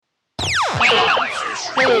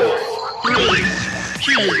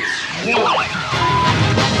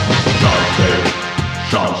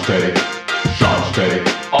ShaunsTake.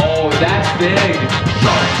 Oh, that's big.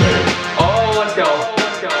 ShaunsTake. Oh, let's go.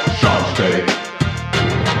 ShaunsTake.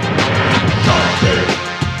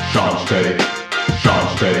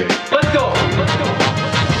 Let's go.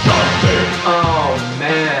 ShaunsTake. Oh,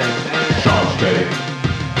 man. ShaunsTake.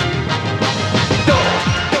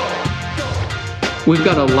 We've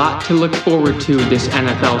got a lot to look forward to this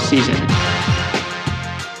NFL season.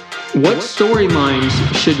 What storylines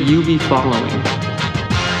should you be following?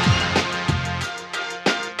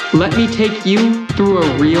 Let me take you through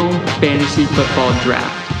a real fantasy football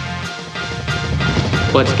draft.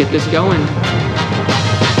 Let's get this going.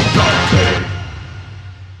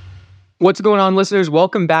 What's going on, listeners?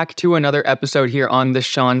 Welcome back to another episode here on the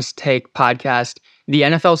ShaunsTake Podcast. The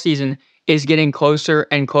NFL season is getting closer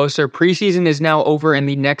and closer. Preseason is now over, and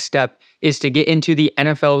the next step is to get into the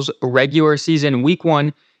NFL's regular season. Week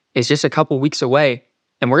 1 is just a couple weeks away.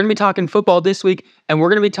 And we're going to be talking football this week, and we're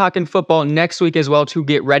going to be talking football next week as well to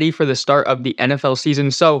get ready for the start of the NFL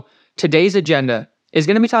season. So today's agenda is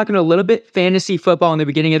going to be talking a little bit fantasy football in the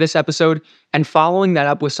beginning of this episode and following that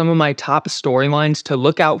up with some of my top storylines to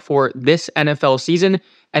look out for this NFL season.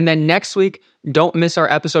 And then next week, don't miss our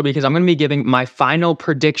episode because I'm going to be giving my final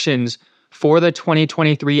predictions for the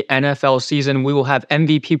 2023 NFL season. We will have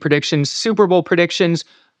MVP predictions, Super Bowl predictions,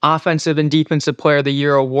 Offensive and Defensive Player of the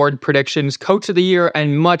Year award predictions, Coach of the Year,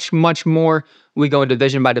 and much, much more. We go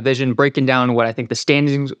division by division, breaking down what I think the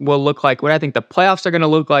standings will look like, what I think the playoffs are going to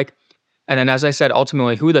look like, and then, as I said,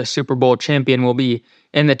 ultimately, who the Super Bowl champion will be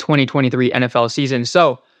in the 2023 NFL season.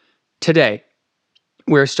 So today,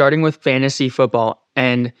 we're starting with fantasy football,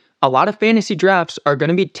 and a lot of fantasy drafts are going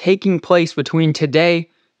to be taking place between today,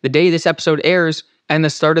 the day this episode airs, and the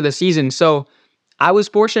start of the season. So I was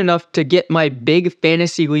fortunate enough to get my big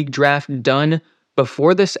fantasy league draft done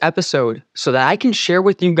before this episode so that I can share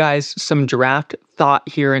with you guys some draft thought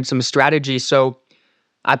here and some strategy. So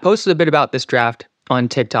I posted a bit about this draft on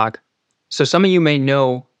TikTok. So some of you may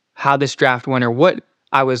know how this draft went or what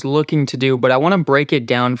I was looking to do, but I want to break it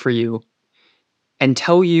down for you and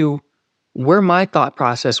tell you where my thought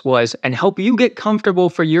process was and help you get comfortable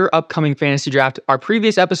for your upcoming fantasy draft. Our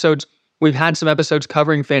previous episodes, we've had some episodes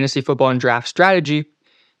covering fantasy football and draft strategy,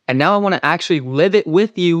 and now I want to actually live it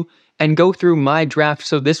with you and go through my draft.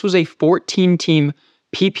 So this was a 14-team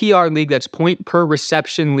PPR league, that's point per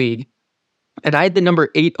reception league, and I had the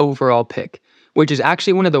number 8 overall pick, which is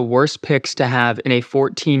actually one of the worst picks to have in a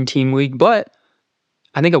 14-team league, but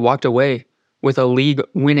I think I walked away with a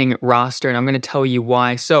league-winning roster, and I'm going to tell you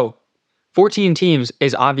why. So 14 teams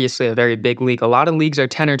is obviously a very big league. A lot of leagues are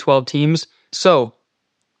 10 or 12 teams, so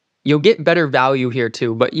you'll get better value here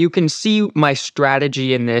too, but you can see my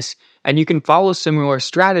strategy in this, and you can follow similar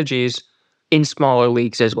strategies in smaller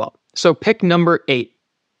leagues as well. So pick number 8.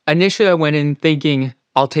 Initially, I went in thinking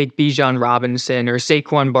I'll take Bijan Robinson or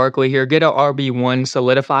Saquon Barkley here, get a RB1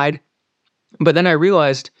 solidified. But then I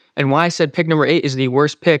realized, and why I said pick number 8 is the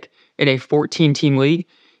worst pick in a 14-team league,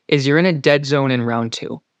 is you're in a dead zone in round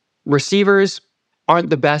 2. Receivers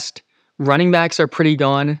aren't the best. Running backs are pretty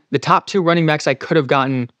gone. The top 2 running backs I could have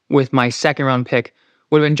gotten with my second-round pick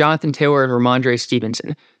would have been Jonathan Taylor and Ramondre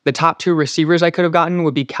Stevenson. The top 2 receivers I could have gotten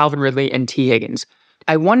would be Calvin Ridley and T. Higgins.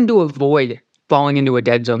 I wanted to avoid falling into a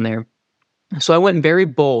dead zone there. So I went very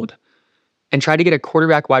bold and tried to get a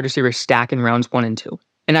quarterback wide receiver stack in rounds 1 and 2.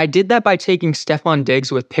 And I did that by taking Stephon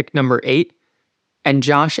Diggs with pick number 8 and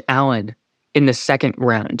Josh Allen in the second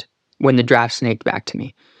round when the draft snaked back to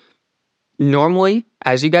me. Normally,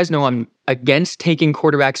 as you guys know, I'm against taking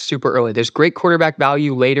quarterbacks super early. There's great quarterback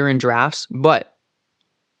value later in drafts, but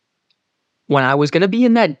when I was going to be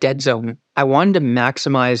in that dead zone, I wanted to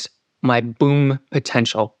maximize my boom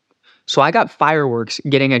potential. So I got fireworks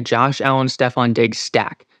getting a Josh Allen, Stephon Diggs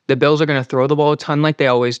stack. The Bills are going to throw the ball a ton like they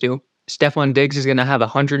always do. Stephon Diggs is going to have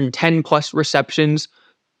 110 plus receptions,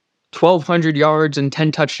 1,200 yards and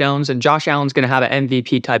 10 touchdowns, and Josh Allen's going to have an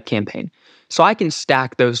MVP type campaign. So I can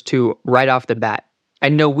stack those two right off the bat.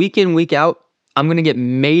 And know week in, week out, I'm going to get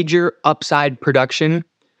major upside production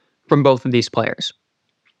from both of these players.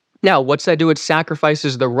 Now, what's that do? It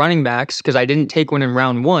sacrifices the running backs because I didn't take one in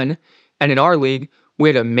round 1. And in our league, we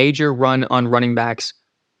had a major run on running backs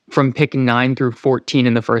from pick 9 through 14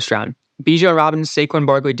 in the first round. Bijan Robinson, Saquon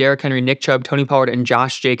Barkley, Derrick Henry, Nick Chubb, Tony Pollard, and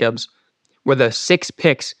Josh Jacobs were the 6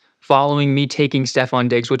 picks following me taking Stephon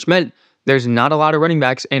Diggs, which meant there's not a lot of running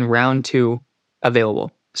backs in round 2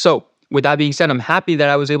 available. So with that being said, I'm happy that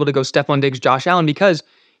I was able to go Stephon Diggs, Josh Allen, because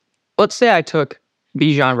let's say I took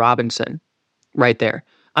Bijan Robinson right there.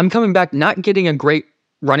 I'm coming back not getting a great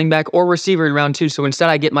running back or receiver in round 2. So instead,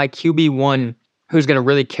 I get my QB1 who's going to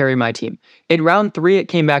really carry my team. In round 3, it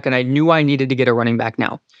came back and I knew I needed to get a running back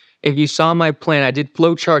now. If you saw my plan, I did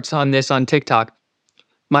flow charts on this on TikTok.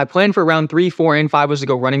 My plan for round 3, 4, and 5 was to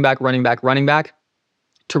go running back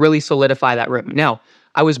to really solidify that room. Now,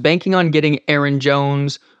 I was banking on getting Aaron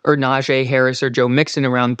Jones or Najee Harris or Joe Mixon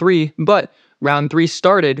in round 3, but round 3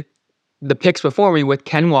 started the picks before me with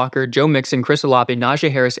Ken Walker, Joe Mixon, Chris Olave,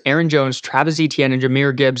 Najee Harris, Aaron Jones, Travis Etienne, and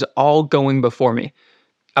Jahmyr Gibbs all going before me.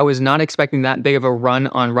 I was not expecting that big of a run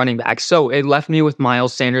on running back. So it left me with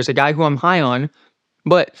Miles Sanders, a guy who I'm high on,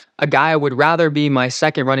 but a guy I would rather be my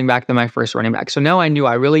second running back than my first running back. So now I knew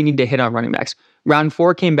I really need to hit on running backs. Round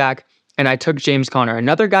 4 came back and I took James Conner.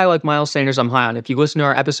 Another guy like Miles Sanders I'm high on. If you listen to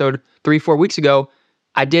our episode 3-4 weeks ago,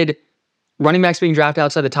 I did running backs being drafted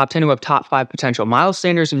outside the top 10 who have top 5 potential. Miles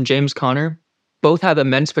Sanders and James Conner both have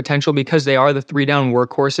immense potential because they are the 3-down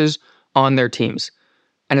workhorses on their teams.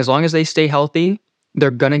 And as long as they stay healthy, they're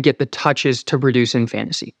going to get the touches to produce in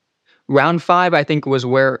fantasy. Round 5, I think, was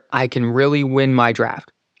where I can really win my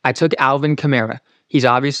draft. I took Alvin Kamara. He's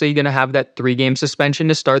obviously going to have that 3-game suspension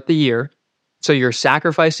to start the year. So you're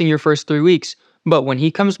sacrificing your first 3 weeks. But when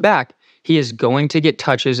he comes back, he is going to get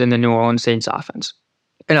touches in the New Orleans Saints offense.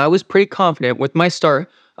 And I was pretty confident with my start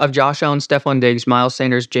of Josh Allen, Stephon Diggs, Miles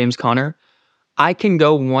Sanders, James Conner. I can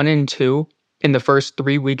go 1-2 in the first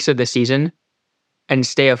 3 weeks of the season and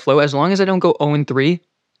stay afloat. As long as I don't go 0-3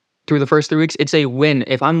 through the first 3 weeks, it's a win.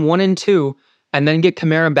 If I'm 1-2 and then get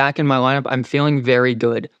Kamara back in my lineup, I'm feeling very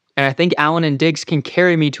good. And I think Allen and Diggs can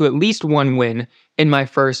carry me to at least 1 win in my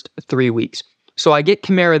first 3 weeks. So I get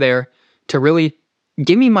Kamara there to really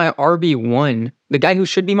give me my RB1, the guy who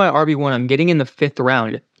should be my RB1. I'm getting in the 5th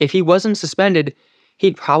round. If he wasn't suspended,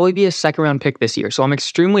 he'd probably be a 2nd-round pick this year. So I'm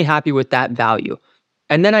extremely happy with that value.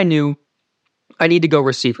 And then I knew I need to go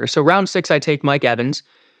receiver. So round 6, I take Mike Evans.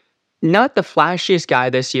 Not the flashiest guy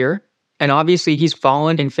this year. And obviously he's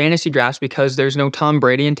fallen in fantasy drafts because there's no Tom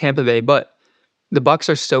Brady in Tampa Bay. But the Bucs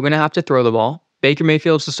are still going to have to throw the ball. Baker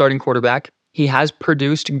Mayfield's the starting quarterback. He has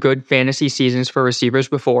produced good fantasy seasons for receivers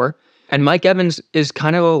before. And Mike Evans is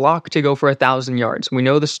kind of a lock to go for 1,000 yards. We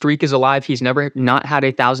know the streak is alive. He's never not had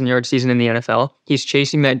a 1,000-yard season in the NFL. He's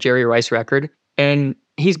chasing that Jerry Rice record. And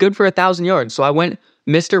he's good for 1,000 yards. So I went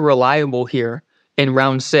Mr. Reliable here in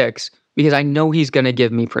round 6 because I know he's going to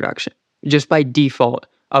give me production. Just by default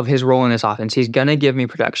of his role in this offense, he's going to give me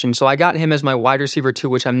production. So I got him as my wide receiver 2,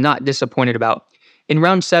 which I'm not disappointed about. In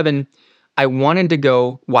round 7, I wanted to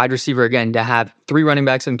go wide receiver again to have 3 running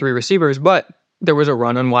backs and 3 receivers, but there was a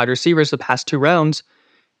run on wide receivers the past 2 rounds,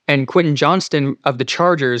 and Quentin Johnston of the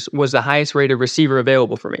Chargers was the highest rated receiver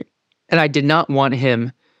available for me. And I did not want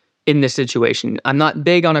him in this situation. I'm not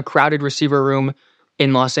big on a crowded receiver room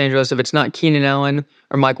in Los Angeles. If it's not Keenan Allen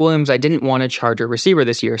or Mike Williams, I didn't want a Charger receiver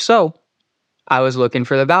this year. So I was looking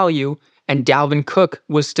for the value, and Dalvin Cook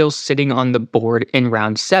was still sitting on the board in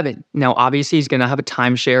round 7. Now, obviously, he's going to have a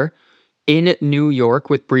timeshare in New York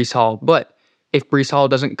with Breece Hall, but if Breece Hall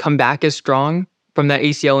doesn't come back as strong from that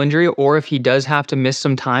ACL injury, or if he does have to miss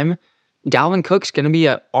some time, Dalvin Cook's going to be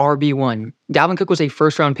a RB1. Dalvin Cook was a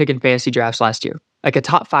 1st-round pick in fantasy drafts last year, like a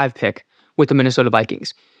top 5 pick with the Minnesota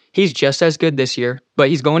Vikings. He's just as good this year, but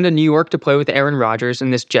he's going to New York to play with Aaron Rodgers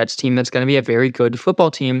and this Jets team that's going to be a very good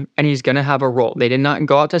football team, and he's going to have a role. They did not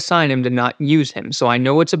go out to sign him to not use him. So I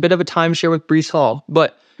know it's a bit of a timeshare with Breece Hall,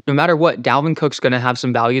 but no matter what, Dalvin Cook's going to have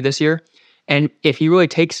some value this year. And if he really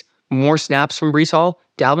takes more snaps from Breece Hall,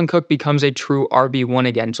 Dalvin Cook becomes a true RB1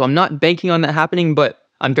 again. So I'm not banking on that happening, but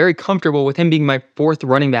I'm very comfortable with him being my 4th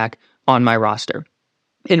running back on my roster.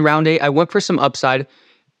 In round 8, I went for some upside.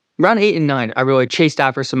 Round 8 and 9, I really chased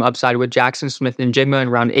after some upside with Jackson Smith and Jigma in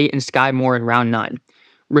round 8 and Sky Moore in round 9.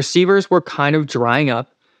 Receivers were kind of drying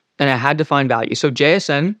up, and I had to find value. So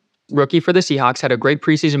JSN, rookie for the Seahawks, had a great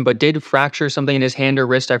preseason, but did fracture something in his hand or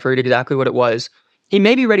wrist. I forget exactly what it was. He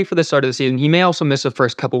may be ready for the start of the season. He may also miss the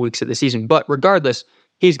first couple weeks of the season, but regardless,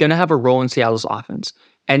 he's going to have a role in Seattle's offense.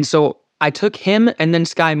 And so I took him and then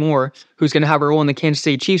Sky Moore, who's going to have a role in the Kansas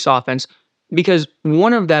City Chiefs offense, because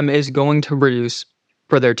one of them is going to produce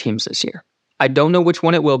for their teams this year. I don't know which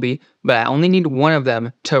one it will be, but I only need one of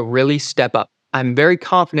them to really step up. I'm very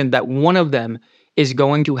confident that one of them is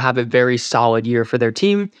going to have a very solid year for their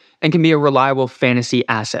team and can be a reliable fantasy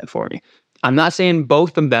asset for me. I'm not saying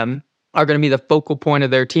both of them are going to be the focal point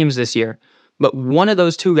of their teams this year, but one of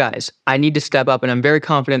those 2 guys, I need to step up, and I'm very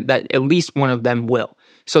confident that at least one of them will.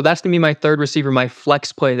 So that's going to be my 3rd receiver, my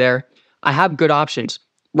flex play there. I have good options.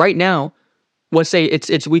 Right now, let's say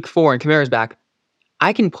it's week 4 and Kamara's back.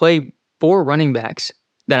 I can play 4 running backs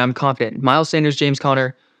that I'm confident. Miles Sanders, James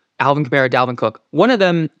Conner, Alvin Kamara, Dalvin Cook. One of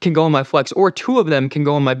them can go on my flex, or two of them can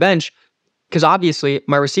go on my bench, because obviously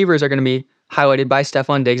my receivers are going to be highlighted by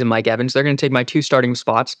Stephon Diggs and Mike Evans. They're going to take my two starting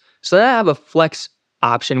spots. So then I have a flex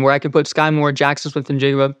option where I can put Sky Moore, Jackson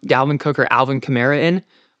Smith-Njigba, Dalvin Cook, or Alvin Kamara in.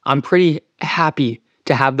 I'm pretty happy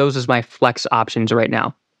to have those as my flex options right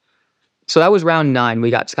now. So that was round 9.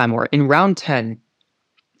 We got Sky Moore. In round 10,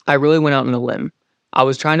 I really went out on a limb. I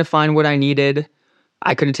was trying to find what I needed.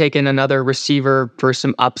 I could have taken another receiver for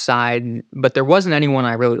some upside, but there wasn't anyone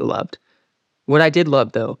I really loved. What I did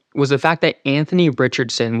love, though, was the fact that Anthony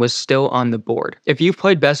Richardson was still on the board. If you've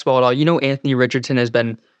played best ball at all, you know Anthony Richardson has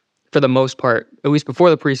been, for the most part, at least before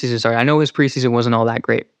the preseason started. I know his preseason wasn't all that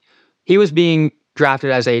great. He was being drafted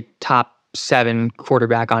as a top 7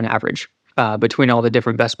 quarterback on average between all the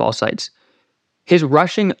different best ball sites. His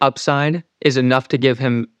rushing upside is enough to give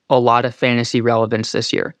him a lot of fantasy relevance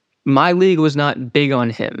this year. My league was not big on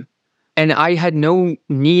him, and I had no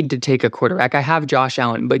need to take a quarterback. I have Josh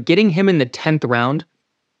Allen, but getting him in the 10th round,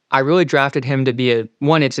 I really drafted him to be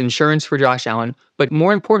it's insurance for Josh Allen, but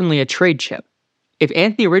more importantly, a trade chip. If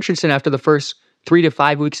Anthony Richardson, after the first 3 to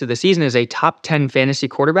 5 weeks of the season, is a top 10 fantasy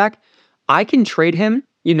quarterback, I can trade him.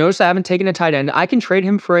 You notice I haven't taken a tight end. I can trade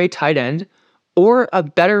him for a tight end or a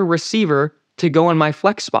better receiver to go on my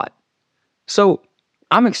flex spot. So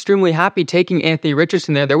I'm extremely happy taking Anthony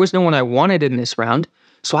Richardson there. There was no one I wanted in this round.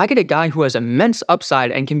 So I get a guy who has immense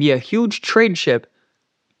upside and can be a huge trade chip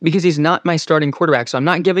because he's not my starting quarterback. So I'm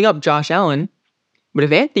not giving up Josh Allen. But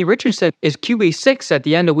if Anthony Richardson is QB6 at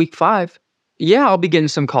the end of week 5, yeah, I'll be getting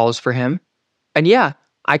some calls for him. And yeah,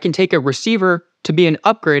 I can take a receiver to be an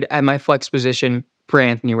upgrade at my flex position for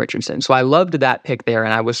Anthony Richardson. So I loved that pick there,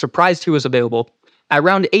 and I was surprised he was available. At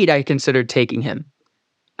round 8, I considered taking him.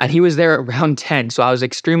 And he was there at round 10, so I was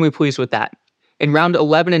extremely pleased with that. In round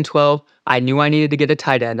 11 and 12, I knew I needed to get a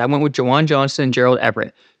tight end. I went with Juwan Johnson and Gerald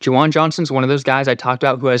Everett. Juwan Johnson's one of those guys I talked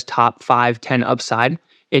about who has top 5, 10 upside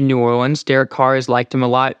in New Orleans. Derek Carr has liked him a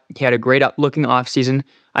lot. He had a great looking offseason.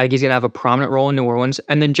 I think he's going to have a prominent role in New Orleans.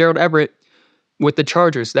 And then Gerald Everett with the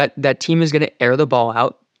Chargers. That team is going to air the ball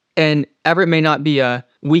out. And Everett may not be a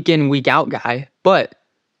week in, week out guy, but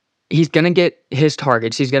he's going to get his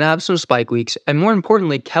targets. He's going to have some spike weeks. And more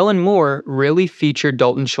importantly, Kellen Moore really featured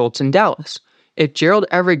Dalton Schultz in Dallas. If Gerald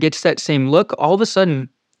Everett gets that same look, all of a sudden,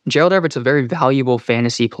 Gerald Everett's a very valuable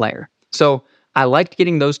fantasy player. So I liked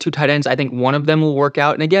getting those two tight ends. I think one of them will work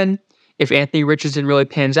out. And again, if Anthony Richardson really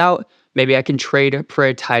pans out, maybe I can trade for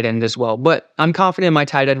a tight end as well. But I'm confident in my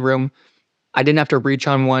tight end room. I didn't have to reach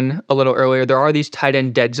on one a little earlier. There are these tight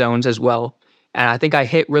end dead zones as well. And I think I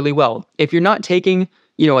hit really well. If you're not taking,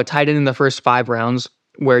 a tight end in the first 5 rounds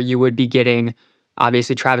where you would be getting,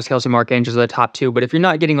 obviously, Travis Kelce, Mark Andrews are the top 2. But if you're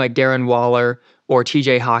not getting like Darren Waller or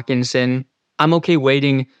TJ Hawkinson, I'm okay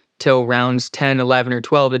waiting till rounds 10, 11, or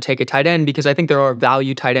 12 to take a tight end because I think there are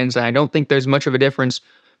value tight ends. And I don't think there's much of a difference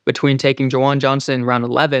between taking Juwan Johnson in round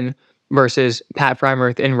 11 versus Pat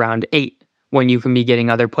Freiermuth in round 8 when you can be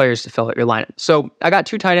getting other players to fill out your lineup. So I got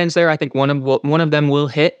 2 tight ends there. I think one of them will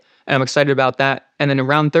hit, and I'm excited about that. And then in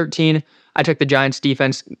round 13, I took the Giants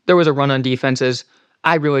defense. There was a run on defenses.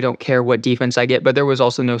 I really don't care what defense I get, but there was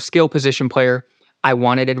also no skill position player I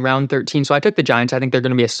wanted in round 13. So I took the Giants. I think they're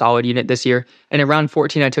going to be a solid unit this year. And in round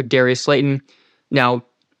 14, I took Darius Slayton. Now,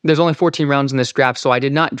 there's only 14 rounds in this draft, so I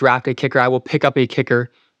did not draft a kicker. I will pick up a kicker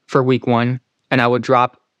for week 1, and I would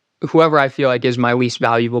drop whoever I feel like is my least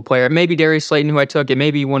valuable player. It may be Darius Slayton, who I took. It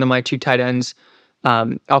may be one of my 2 tight ends.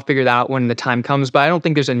 I'll figure that out when the time comes, but I don't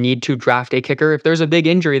think there's a need to draft a kicker. If there's a big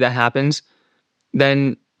injury that happens,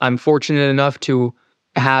 then I'm fortunate enough to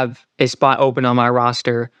have a spot open on my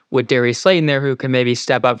roster with Darius Slayton there who can maybe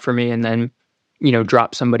step up for me and then,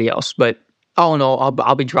 drop somebody else. But all in all,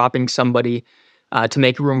 I'll be dropping somebody to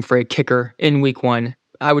make room for a kicker in week 1.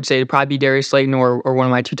 I would say it'd probably be Darius Slayton or one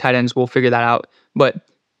of my 2 tight ends. We'll figure that out. But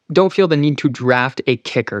don't feel the need to draft a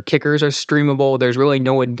kicker. Kickers are streamable. There's really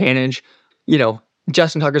no advantage.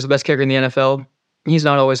 Justin Tucker's the best kicker in the NFL. He's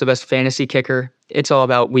not always the best fantasy kicker. It's all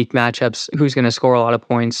about weak matchups, who's going to score a lot of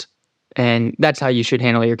points. And that's how you should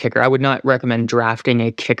handle your kicker. I would not recommend drafting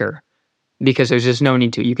a kicker because there's just no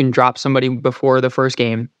need to. You can drop somebody before the first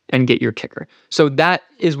game and get your kicker. So that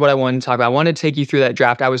is what I wanted to talk about. I wanted to take you through that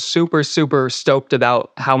draft. I was super, super stoked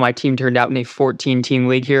about how my team turned out in a 14-team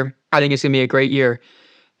league here. I think it's going to be a great year.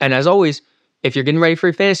 And as always, if you're getting ready for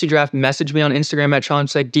a fantasy draft, message me on Instagram at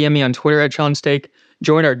ShaunsTake, DM me on Twitter at ShaunsTake,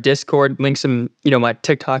 join our Discord, links in my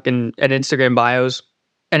TikTok and Instagram bios,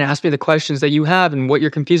 and ask me the questions that you have and what you're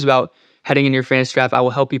confused about heading into your fantasy draft. I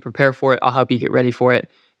will help you prepare for it. I'll help you get ready for it,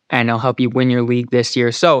 and I'll help you win your league this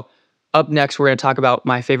year. So up next, we're going to talk about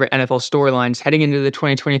my favorite NFL storylines heading into the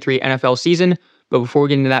 2023 NFL season. But before we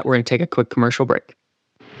get into that, we're going to take a quick commercial break.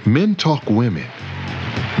 Men talk women.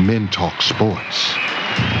 Men talk sports.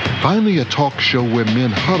 Finally, a talk show where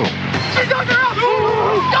men huddle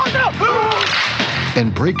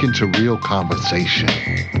and break into real conversation.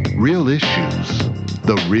 Real issues.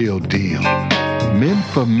 The real deal. Men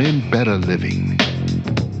for men better living.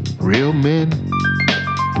 Real men,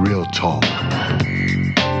 real talk.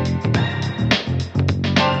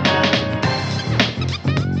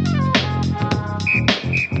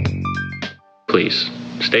 Please,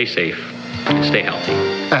 stay safe and stay healthy.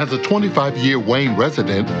 As a 25-year Wayne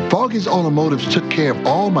resident, Foggy's Automotives took care of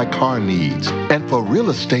all my car needs. And for real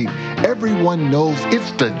estate, everyone knows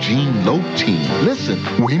it's the Gene Lowe team. Listen,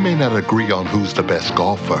 we may not agree on who's the best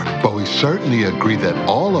golfer, but we certainly agree that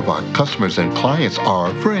all of our customers and clients are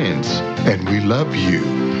our friends. And we love you.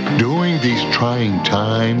 During these trying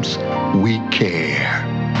times, we care.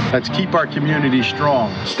 Let's keep our community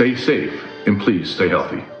strong. Stay safe and please stay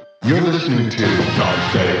healthy. You're listening to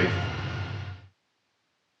ShaunsTake.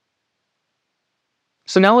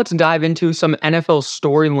 So now let's dive into some NFL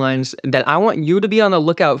storylines that I want you to be on the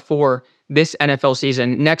lookout for this NFL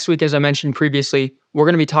season. Next week, as I mentioned previously, we're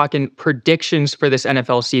going to be talking predictions for this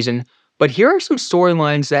NFL season. But here are some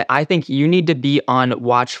storylines that I think you need to be on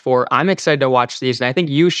watch for. I'm excited to watch these, and I think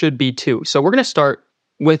you should be too. So we're going to start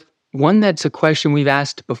with one that's a question we've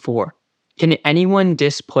asked before. Can anyone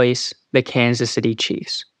displace the Kansas City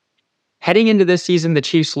Chiefs? Heading into this season, the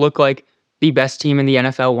Chiefs look like the best team in the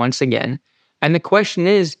NFL once again. And the question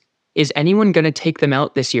is anyone going to take them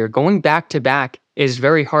out this year? Going back-to-back is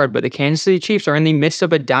very hard, but the Kansas City Chiefs are in the midst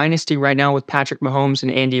of a dynasty right now with Patrick Mahomes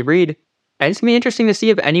and Andy Reid. And it's going to be interesting to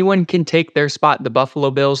see if anyone can take their spot. The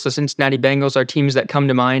Buffalo Bills, the Cincinnati Bengals are teams that come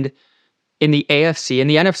to mind. In the AFC, in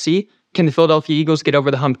the NFC, can the Philadelphia Eagles get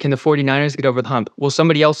over the hump? Can the 49ers get over the hump? Will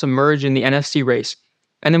somebody else emerge in the NFC race?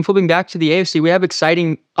 And then flipping back to the AFC, we have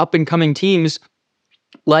exciting up-and-coming teams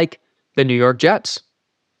like the New York Jets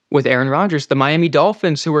with Aaron Rodgers, the Miami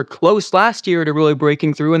Dolphins, who were close last year to really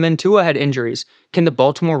breaking through, and then Tua had injuries. Can the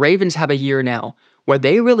Baltimore Ravens have a year now where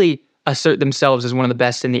they really assert themselves as one of the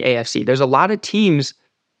best in the AFC? There's a lot of teams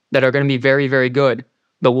that are going to be very, very good,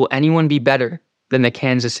 but will anyone be better than the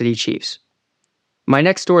Kansas City Chiefs? My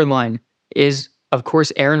next storyline is, of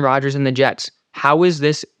course, Aaron Rodgers and the Jets. How is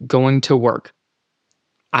this going to work?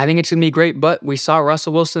 I think it's going to be great, but we saw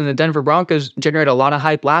Russell Wilson and the Denver Broncos generate a lot of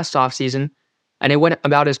hype last offseason, and it went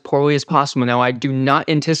about as poorly as possible. Now, I do not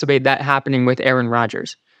anticipate that happening with Aaron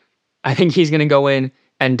Rodgers. I think he's going to go in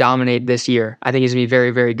and dominate this year. I think he's going to be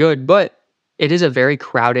very, very good, but it is a very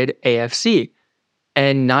crowded AFC,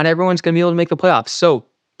 and not everyone's going to be able to make the playoffs. So,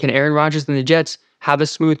 can Aaron Rodgers and the Jets have a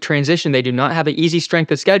smooth transition? They do not have an easy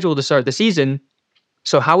strength of schedule to start the season,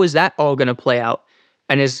 so how is that all going to play out?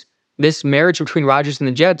 And is this marriage between Rodgers and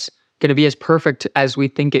the Jets going to be as perfect as we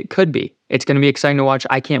think it could be? It's going to be exciting to watch.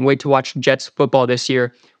 I can't wait to watch Jets football this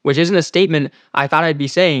year, which isn't a statement I thought I'd be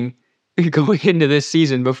saying going into this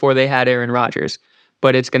season before they had Aaron Rodgers,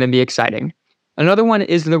 but it's going to be exciting. Another one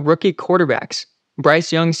is the rookie quarterbacks.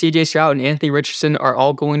 Bryce Young, CJ Stroud, and Anthony Richardson are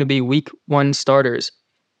all going to be week one starters.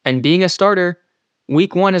 And being a starter,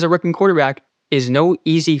 week one as a rookie quarterback is no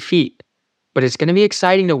easy feat. But it's going to be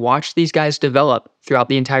exciting to watch these guys develop throughout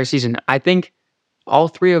the entire season. I think all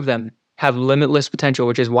three of them have limitless potential,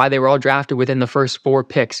 which is why they were all drafted within the first 4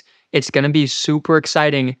 picks. It's going to be super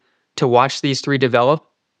exciting to watch these three develop.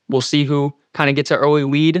 We'll see who kind of gets an early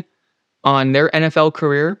lead on their NFL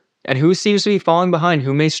career and who seems to be falling behind,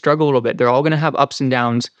 who may struggle a little bit. They're all going to have ups and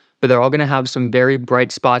downs, but they're all going to have some very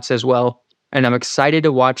bright spots as well. And I'm excited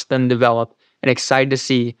to watch them develop and excited to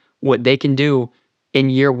see what they can do in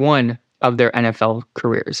year one of their NFL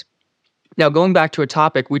careers. Now, going back to a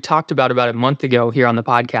topic we talked about a month ago here on the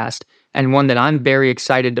podcast, and one that I'm very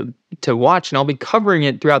excited to watch, and I'll be covering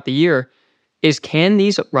it throughout the year, is can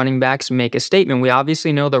these running backs make a statement? We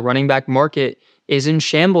obviously know the running back market is in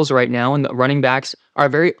shambles right now, and the running backs are a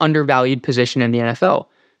very undervalued position in the NFL.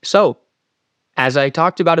 So, as I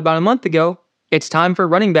talked about a month ago, it's time for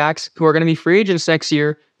running backs who are going to be free agents next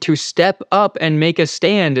year to step up and make a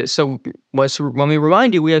stand. So let me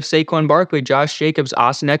remind you, we have Saquon Barkley, Josh Jacobs,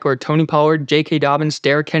 Austin Eckler, Tony Pollard, J.K. Dobbins,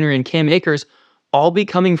 Derrick Henry, and Cam Akers all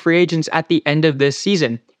becoming free agents at the end of this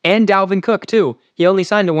season. And Dalvin Cook, too. He only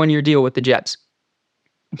signed a 1-year deal with the Jets.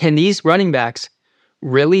 Can these running backs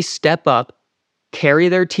really step up, carry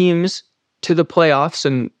their teams to the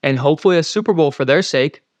playoffs and hopefully a Super Bowl for their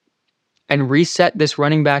sake, and reset this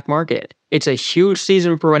running back market? It's a huge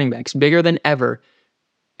season for running backs, bigger than ever.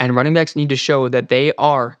 And running backs need to show that they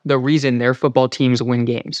are the reason their football teams win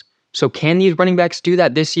games. So can these running backs do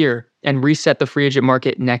that this year and reset the free agent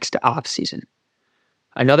market next offseason?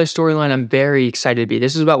 Another storyline I'm very excited to be.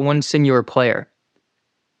 This is about one singular player.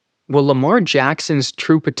 Will Lamar Jackson's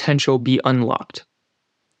true potential be unlocked?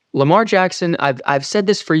 Lamar Jackson, I've said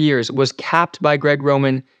this for years, was capped by Greg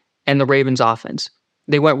Roman and the Ravens offense.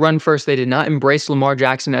 They went run first. They did not embrace Lamar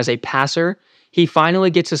Jackson as a passer. He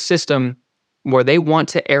finally gets a system where they want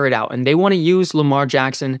to air it out, and they want to use Lamar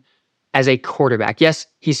Jackson as a quarterback. Yes,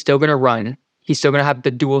 he's still going to run. He's still going to have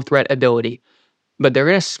the dual threat ability, but they're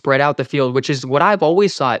going to spread out the field, which is what I've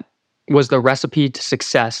always thought was the recipe to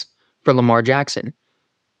success for Lamar Jackson.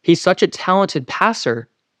 He's such a talented passer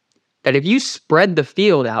that if you spread the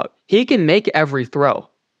field out, he can make every throw.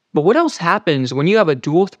 But what else happens when you have a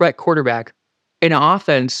dual threat quarterback in an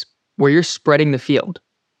offense where you're spreading the field?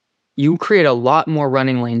 You create a lot more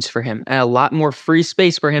running lanes for him and a lot more free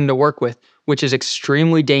space for him to work with, which is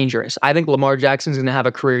extremely dangerous. I think Lamar Jackson's going to have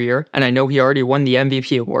a career year, and I know he already won the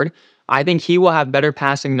MVP award. I think he will have better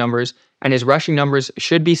passing numbers, and his rushing numbers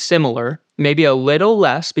should be similar, maybe a little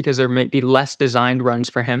less because there might be less designed runs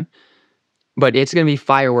for him. But it's going to be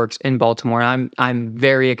fireworks in Baltimore. I'm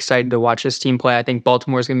very excited to watch this team play. I think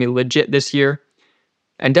Baltimore is going to be legit this year.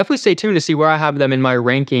 And definitely stay tuned to see where I have them in my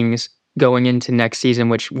rankings going into next season,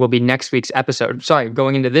 which will be next week's episode. Sorry,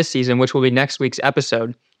 going into this season, which will be next week's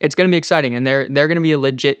episode. It's going to be exciting, and they're going to be a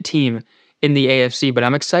legit team in the AFC. But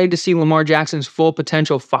I'm excited to see Lamar Jackson's full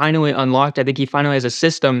potential finally unlocked. I think he finally has a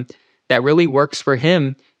system that really works for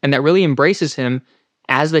him and that really embraces him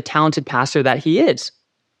as the talented passer that he is.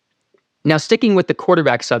 Now, sticking with the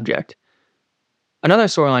quarterback subject, another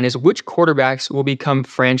storyline is which quarterbacks will become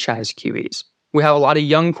franchise QBs. We have a lot of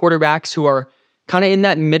young quarterbacks who are kind of in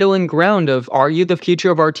that middle and ground of, are you the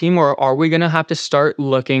future of our team, or are we going to have to start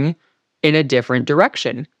looking in a different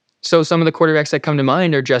direction? So some of the quarterbacks that come to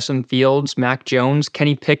mind are Justin Fields, Mac Jones,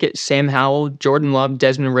 Kenny Pickett, Sam Howell, Jordan Love,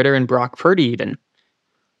 Desmond Ridder, and Brock Purdy even.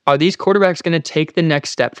 Are these quarterbacks going to take the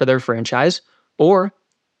next step for their franchise, or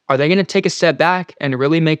are they going to take a step back and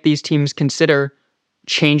really make these teams consider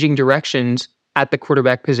changing directions at the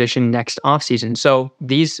quarterback position next offseason? So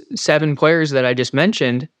these 7 players that I just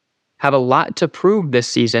mentioned have a lot to prove this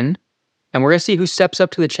season, and we're going to see who steps up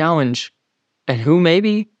to the challenge and who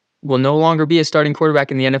maybe will no longer be a starting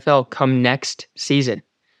quarterback in the NFL come next season.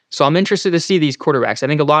 So I'm interested to see these quarterbacks. I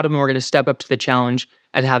think a lot of them are going to step up to the challenge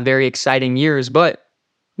and have very exciting years, but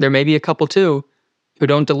there may be a couple too who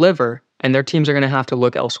don't deliver, and their teams are going to have to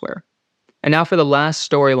look elsewhere. And now for the last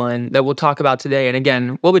storyline that we'll talk about today. And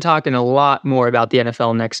again, we'll be talking a lot more about the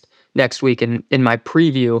NFL next week in my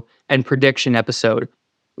preview and prediction episode.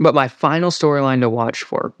 But my final storyline to watch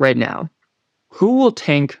for right now, who will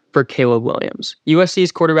tank for Caleb Williams?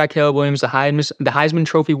 USC's quarterback Caleb Williams, the Heisman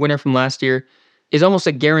Trophy winner from last year, is almost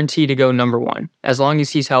a guarantee to go number 1, as long as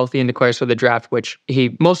he's healthy and declares for the draft, which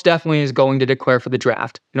he most definitely is going to declare for the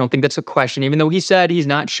draft. I don't think that's a question, even though he said he's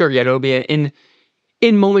not sure yet. It'll be an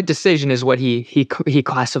in-moment decision is what he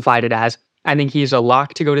classified it as. I think he's a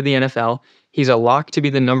lock to go to the NFL. He's a lock to be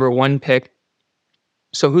the number 1 pick.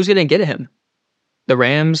 So who's going to get him? The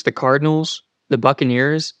Rams, the Cardinals, the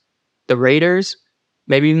Buccaneers, the Raiders,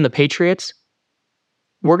 maybe even the Patriots?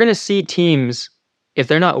 We're going to see teams, if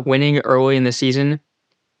they're not winning early in the season,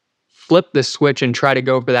 flip the switch and try to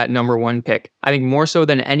go for that number 1 pick. I think more so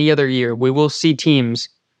than any other year, we will see teams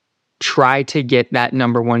try to get that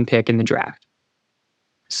number 1 pick in the draft.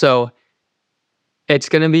 So it's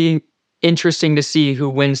going to be interesting to see who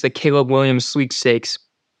wins the Caleb Williams sweepstakes.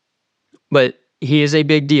 But he is a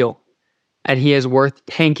big deal, and he is worth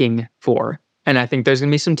tanking for. And I think there's going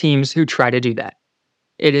to be some teams who try to do that.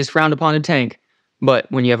 It is frowned upon to tank, but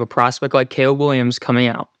when you have a prospect like Caleb Williams coming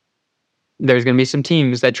out, there's going to be some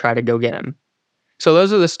teams that try to go get him. So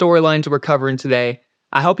those are the storylines we're covering today.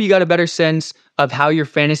 I hope you got a better sense of how your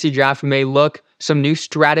fantasy draft may look, some new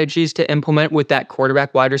strategies to implement with that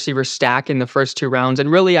quarterback wide receiver stack in the first 2 rounds.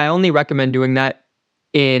 And really, I only recommend doing that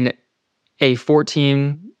in a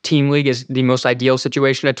 14-team league is the most ideal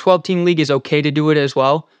situation. A 12-team league is okay to do it as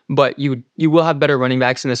well, but you will have better running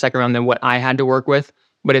backs in the second round than what I had to work with.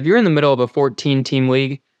 But if you're in the middle of a 14-team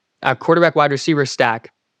league, a quarterback wide receiver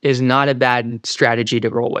stack is not a bad strategy to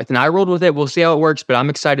roll with. And I rolled with it. We'll see how it works, but I'm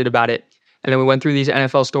excited about it. And then we went through these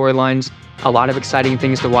NFL storylines, a lot of exciting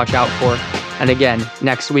things to watch out for. And again,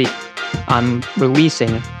 next week, I'm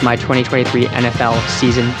releasing my 2023 NFL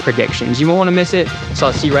season predictions. You won't want to miss it, so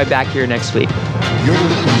I'll see you right back here next week. You're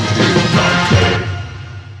listening to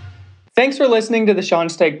Thanks for listening to the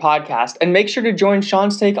ShaunsTake Podcast, and make sure to join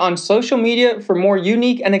ShaunsTake on social media for more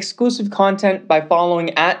unique and exclusive content by following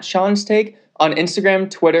 @ShaunsTake on Instagram,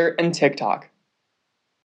 Twitter, and TikTok.